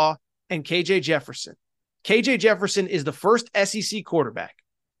 Arkansas and KJ Jefferson. KJ Jefferson is the first SEC quarterback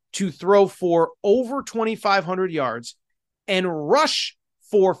to throw for over 2,500 yards and rush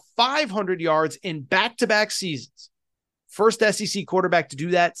for 500 yards in back-to-back seasons. First SEC quarterback to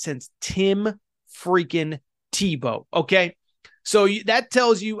do that since Tim freaking Tebow. Okay. So that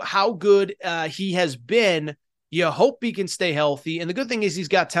tells you how good he has been. You hope he can stay healthy. And the good thing is he's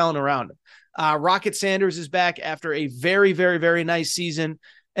got talent around him. Rocket Sanders is back after a very, very, very nice season.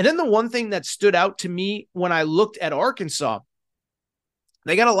 And then the one thing that stood out to me when I looked at Arkansas,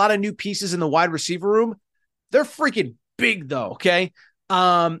 they got a lot of new pieces in the wide receiver room. They're freaking big though. Okay.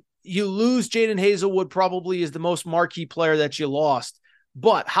 You lose Jaden Hazelwood, probably is the most marquee player that you lost.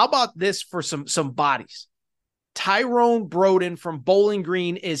 But how about this for some bodies? Tyrone Broden from Bowling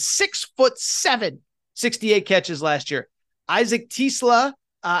Green is 6'7", 68 catches last year. Isaac Tisla,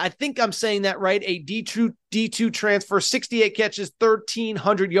 I think I'm saying that right, a D2 transfer, 68 catches,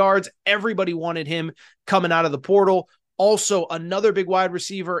 1,300 yards. Everybody wanted him coming out of the portal. Also, another big wide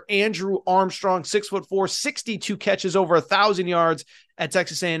receiver, Andrew Armstrong, 6'4", 62 catches, over 1,000 yards at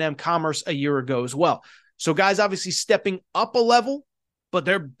Texas A&M Commerce a year ago as well. So guys obviously stepping up a level, but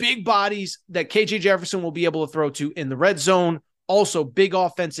they're big bodies that KJ Jefferson will be able to throw to in the red zone. Also, big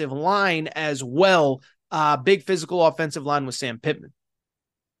offensive line as well. Big physical offensive line with Sam Pittman.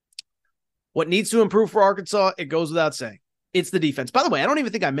 What needs to improve for Arkansas, it goes without saying. It's the defense. By the way, I don't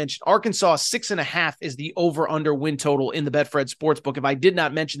even think I mentioned Arkansas 6.5 is the over-under win total in the Betfred Sportsbook. If I did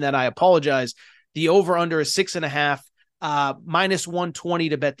not mention that, I apologize. The over-under is 6.5, minus 120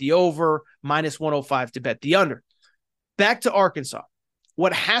 to bet the over, minus 105 to bet the under. Back to Arkansas.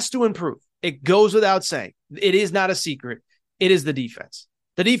 What has to improve, it goes without saying. It is not a secret. It is the defense.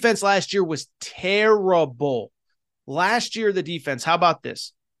 The defense last year was terrible. Last year, the defense, how about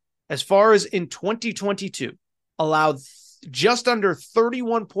this? as far as in 2022, allowed just under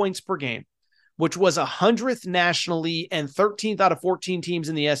 31 points per game, which was 100th nationally and 13th out of 14 teams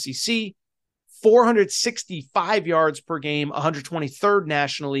in the SEC, 465 yards per game, 123rd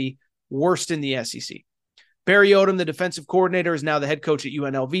nationally, worst in the SEC. Barry Odom, the defensive coordinator, is now the head coach at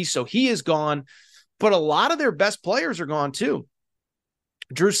UNLV, so he is gone, but a lot of their best players are gone too.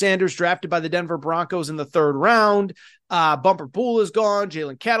 Drew Sanders drafted by the Denver Broncos in the 3rd round. Bumper Poole is gone.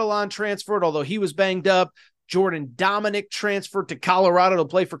 Jalen Catalon transferred, although he was banged up. Jordan Dominic transferred to Colorado to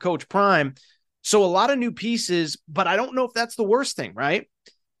play for Coach Prime. So a lot of new pieces, but I don't know if that's the worst thing, right?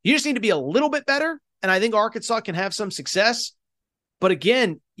 You just need to be a little bit better, and I think Arkansas can have some success. But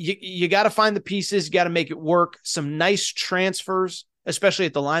again, you got to find the pieces. You got to make it work. Some nice transfers, especially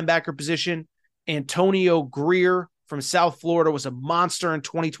at the linebacker position. Antonio Greer from South Florida was a monster in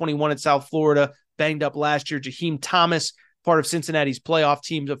 2021 at South Florida, banged up last year. Jaheim Thomas, part of Cincinnati's playoff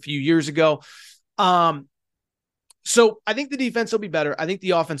teams a few years ago. So I think the defense will be better. I think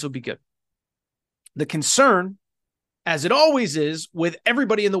the offense will be good. The concern, as it always is with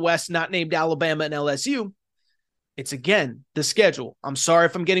everybody in the West not named Alabama and LSU, it's again the schedule. I'm sorry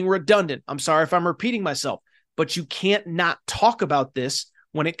if I'm getting redundant. I'm sorry if I'm repeating myself, but you can't not talk about this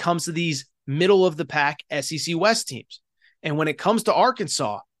when it comes to these middle of the pack SEC West teams. And when it comes to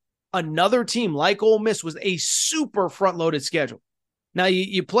Arkansas, another team like Ole Miss was a super front-loaded schedule. Now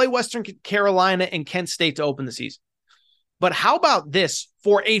you play Western Carolina and Kent State to open the season. But how about this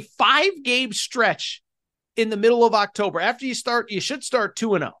for a 5-game stretch in the middle of October? After you start, you should start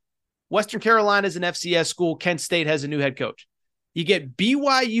 2-0. Western Carolina is an FCS school. Kent State has a new head coach. You get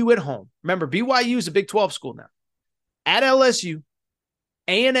BYU at home. Remember, BYU is a Big 12 school now. At LSU,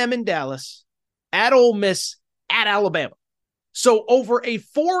 A&M in Dallas, at Ole Miss, at Alabama. So over a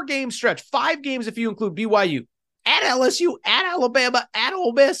 4-game stretch, 5 games if you include BYU, at LSU, at Alabama, at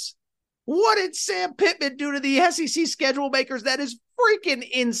Ole Miss. What did Sam Pittman do to the SEC schedule makers? That is freaking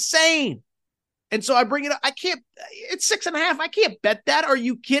insane. And so I bring it up. It's 6.5. I can't bet that. Are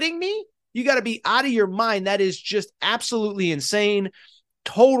you kidding me? You got to be out of your mind. That is just absolutely insane.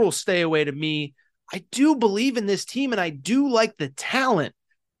 Total stay away to me. I do believe in this team and I do like the talent,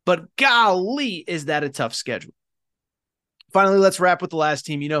 but golly, is that a tough schedule. Finally, let's wrap with the last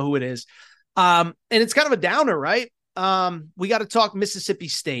team. You know who it is. And it's kind of a downer, right? We got to talk Mississippi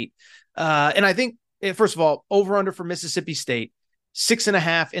State. And I think, first of all, over under for Mississippi State,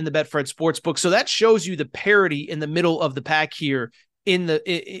 6.5 in the Betfred Sportsbook. So that shows you the parity in the middle of the pack here it's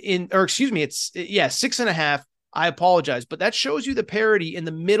 6.5. I apologize, but that shows you the parity in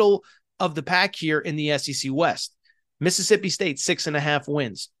the middle of the pack here in the SEC West. Mississippi State, 6.5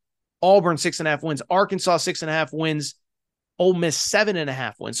 wins. Auburn, 6.5 wins. Arkansas, 6.5 wins. Ole Miss,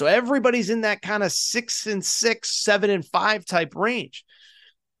 7.5 wins. So everybody's in that kind of 6-6, 7-5 type range.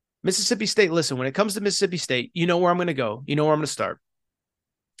 Mississippi State, listen, when it comes to Mississippi State, you know where I'm going to go. You know where I'm going to start.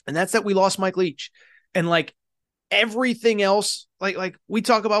 And that's that we lost Mike Leach. And like everything else, like we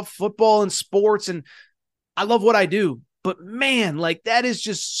talk about football and sports, and I love what I do. But man, like that is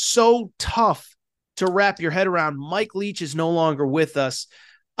just so tough to wrap your head around. Mike Leach is no longer with us.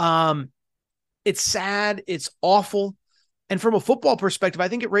 It's sad. It's awful. And from a football perspective, I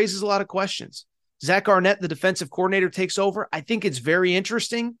think it raises a lot of questions. Zach Arnett, the defensive coordinator, takes over. I think it's very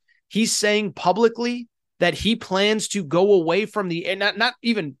interesting. He's saying publicly that he plans to go away from not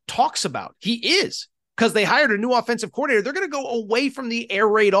even talks about. He is, because they hired a new offensive coordinator. They're going to go away from the air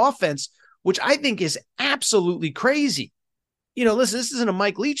raid offense, which I think is absolutely crazy. You know, listen, this isn't a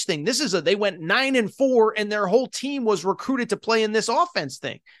Mike Leach thing. They went 9-4 and their whole team was recruited to play in this offense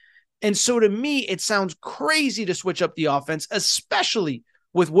thing. And so to me, it sounds crazy to switch up the offense, especially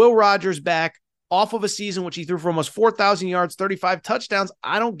with Will Rogers back off of a season which he threw for almost 4,000 yards, 35 touchdowns.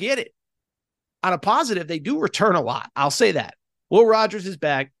 I don't get it. On a positive, they do return a lot. I'll say that. Will Rogers is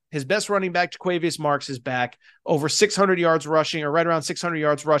back. His best running back, Jaquavius Marks, is back. Over 600 yards rushing, or right around 600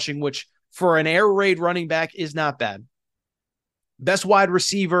 yards rushing, which for an air raid running back is not bad. Best wide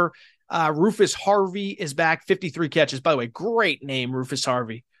receiver, Rufus Harvey, is back. 53 catches. By the way, great name, Rufus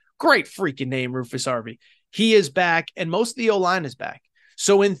Harvey. Great freaking name, Rufus Harvey. He is back, and most of the O-line is back.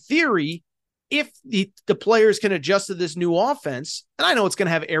 So in theory, if the players can adjust to this new offense, and I know it's going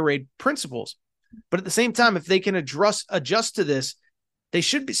to have air raid principles, but at the same time, if they can adjust to this, they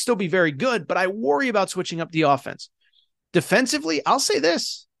should still be very good, but I worry about switching up the offense. Defensively, I'll say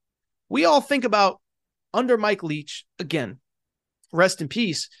this. We all think about under Mike Leach, again, rest in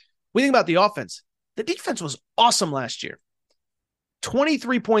peace. We think about the offense. The defense was awesome last year.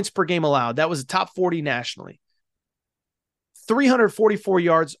 23 points per game allowed. That was a top 40 nationally. 344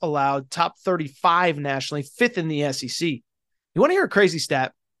 yards allowed, top 35 nationally, 5th in the SEC. You want to hear a crazy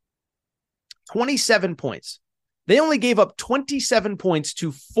stat? 27 points. They only gave up 27 points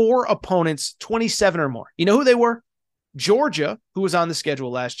to 4 opponents, 27 or more. You know who they were? Georgia, who was on the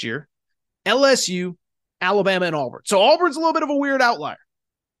schedule last year, LSU, Alabama, and Auburn. So Auburn's a little bit of a weird outlier.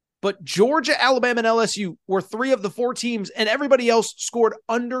 But Georgia, Alabama, and LSU were 3 of the 4 teams, and everybody else scored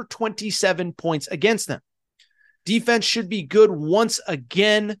under 27 points against them. Defense should be good once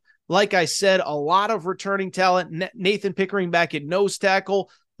again. Like I said, a lot of returning talent. Nathan Pickering back at nose tackle.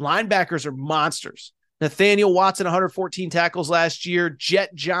 Linebackers are monsters. Nathaniel Watson, 114 tackles last year.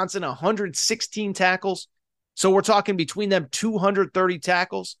 Jet Johnson, 116 tackles. So we're talking between them 230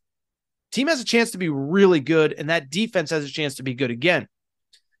 tackles. Team has a chance to be really good, and that defense has a chance to be good again.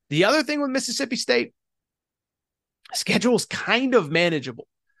 The other thing with Mississippi State, schedule is kind of manageable.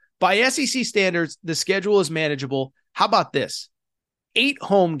 By SEC standards, the schedule is manageable. How about this? 8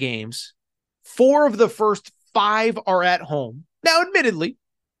 home games. 4 of the first 5 are at home. Now, admittedly,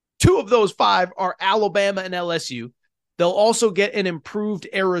 2 of those 5 are Alabama and LSU. They'll also get an improved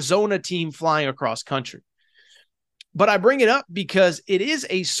Arizona team flying across country. But I bring it up because it is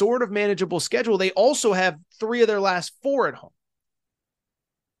a sort of manageable schedule. They also have 3 of their last 4 at home.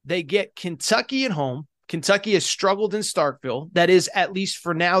 They get Kentucky at home. Kentucky has struggled in Starkville. That is, at least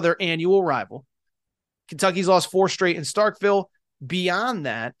for now, their annual rival. Kentucky's lost 4 straight in Starkville. Beyond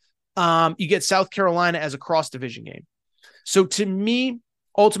that, you get South Carolina as a cross-division game. So to me,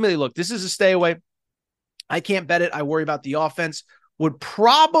 ultimately, look, this is a stay away. I can't bet it. I worry about the offense. I'd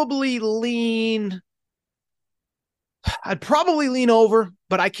probably lean over,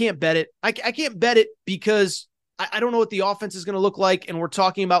 but I can't bet it. I can't bet it because I don't know what the offense is going to look like, and we're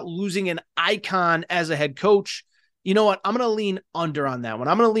talking about losing an icon as a head coach. You know what? I'm going to lean under on that one.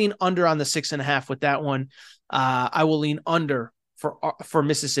 I'm going to lean under on the 6.5 with that one. I will lean under for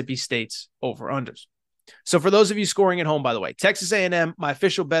Mississippi State's over-unders. So for those of you scoring at home, by the way, Texas A&M, my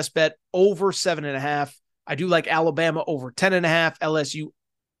official best bet, over 7.5. I do like Alabama over 10.5. LSU,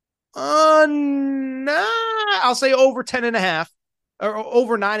 I'll say over 10.5 or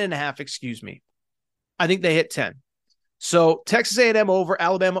over 9.5, excuse me. I think they hit 10. So Texas A&M over,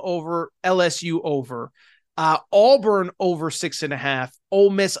 Alabama over, LSU over, Auburn over 6.5, Ole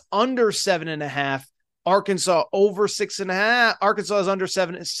Miss under 7.5, Arkansas over 6.5. Arkansas is under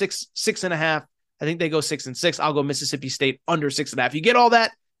 6.5. I think they go 6-6. I'll go Mississippi State under 6.5. You get all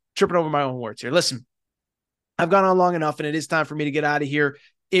that? Tripping over my own words here. Listen, I've gone on long enough, and it is time for me to get out of here.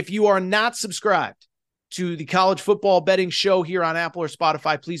 If you are not subscribed to the college football betting show here on Apple or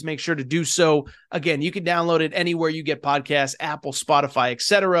Spotify, please make sure to do so. Again, you can download it anywhere you get podcasts, Apple, Spotify,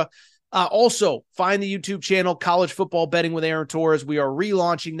 etc. Also, find the YouTube channel, College Football Betting with Aaron Torres. We are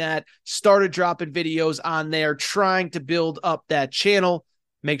relaunching that, started dropping videos on there, trying to build up that channel.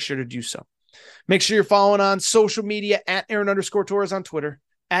 Make sure to do so. Make sure you're following on social media at Aaron_Torres on Twitter,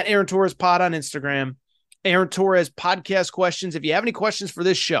 at Aaron Torres Pod on Instagram, Aaron Torres Podcast Questions. If you have any questions for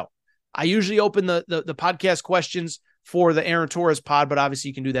this show, I usually open the podcast questions for the Aaron Torres Pod, but obviously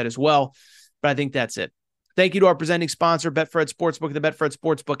you can do that as well. But I think that's it. Thank you to our presenting sponsor, Betfred Sportsbook, the Betfred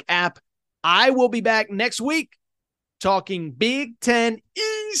Sportsbook app. I will be back next week talking Big Ten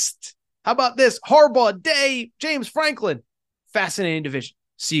East. How about this? Harbaugh, Day, James Franklin. Fascinating division.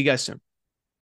 See you guys soon.